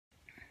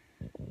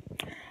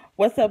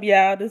What's up,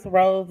 y'all? This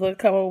Rosa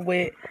coming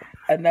with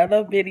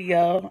another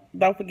video.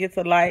 Don't forget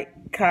to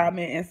like,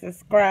 comment, and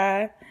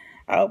subscribe.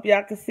 I hope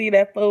y'all can see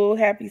that food.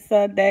 Happy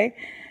Sunday.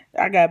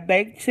 I got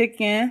baked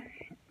chicken.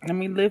 Let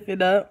me lift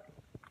it up.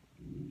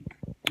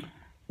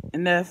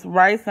 And that's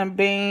rice and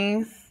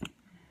beans,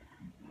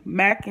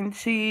 mac and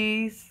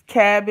cheese,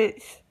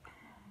 cabbage.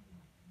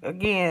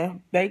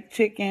 Again, baked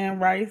chicken,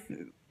 rice.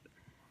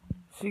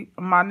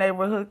 My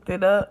neighbor hooked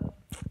it up.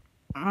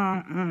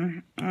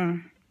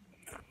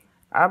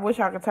 I wish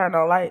I could turn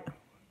on the light.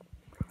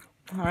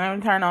 I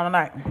haven't turned on the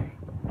light.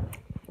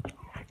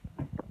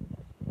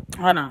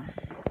 Hold on.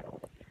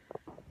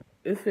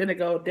 It's finna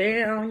go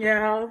down,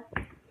 y'all.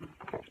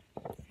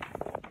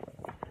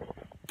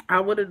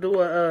 I would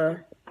do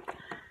a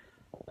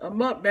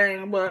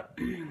mukbang, but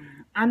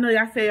I know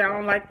y'all say I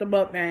don't like the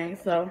mukbang,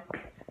 so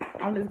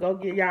I'm just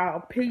gonna give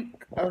y'all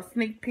a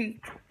sneak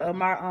peek of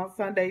my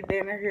Sunday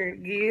dinner. Here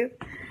it is,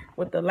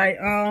 with the light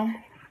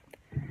on.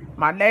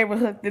 My neighbor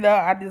hooked it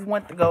up. I just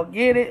went to go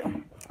get it.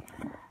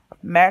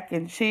 Mac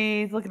and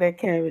cheese. Look at that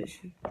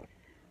cabbage.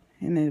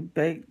 And then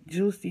baked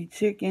juicy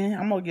chicken.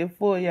 I'm gonna get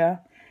full, y'all.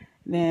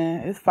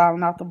 Then it's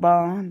falling off the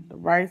bone. The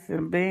rice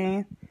and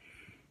beans.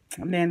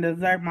 And then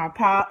dessert, my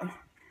pop,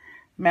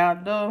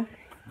 Mountain Dew.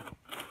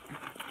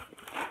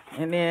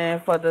 And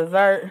then for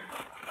dessert,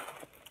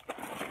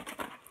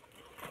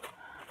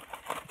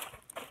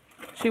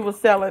 she was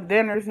selling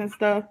dinners and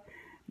stuff.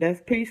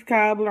 That's peach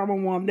cobbler. I'm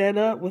gonna warm that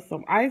up with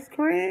some ice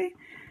cream.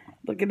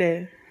 Look at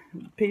that.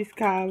 Peach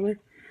cobbler,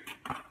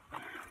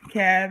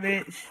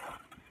 cabbage,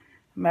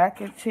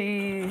 mac and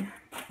cheese.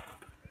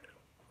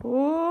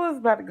 Ooh, it's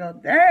about to go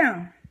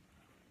down.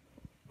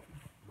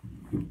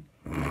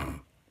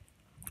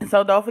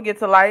 So don't forget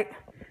to like,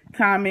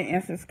 comment,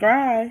 and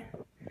subscribe.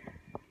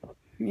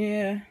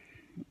 Yeah.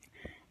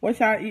 What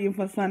y'all eating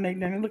for Sunday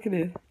dinner? Look at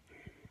this.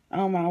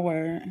 Oh my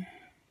word.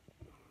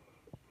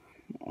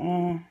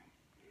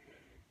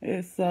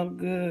 It's so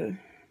good.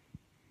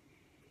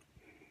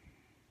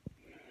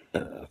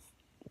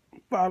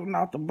 Falling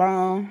off the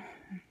bone.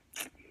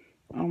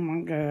 Oh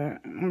my God.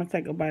 I'm gonna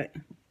take a bite.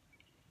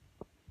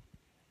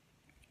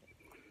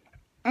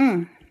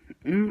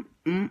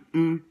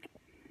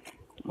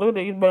 Look at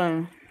these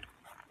buns.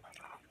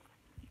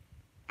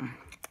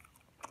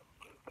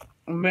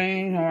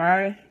 Beans,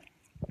 alright.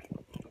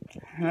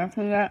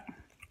 After that,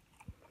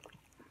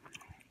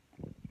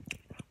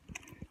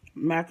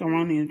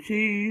 macaroni and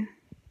cheese.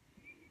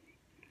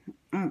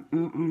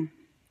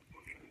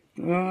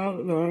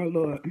 Lord, Lord,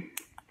 Lord.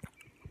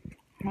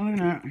 Look at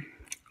that.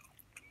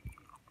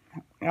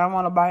 Y'all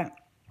want a bite?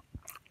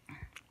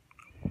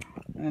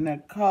 And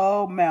that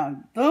cold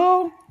Mountain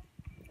Dew.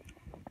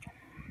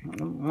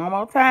 One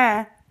more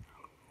time.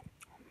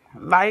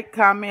 Like,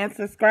 comment,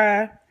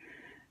 subscribe.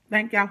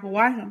 Thank y'all for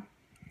watching.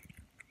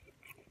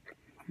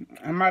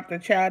 I'm about to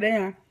chow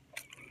down.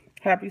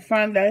 Happy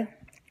Sunday.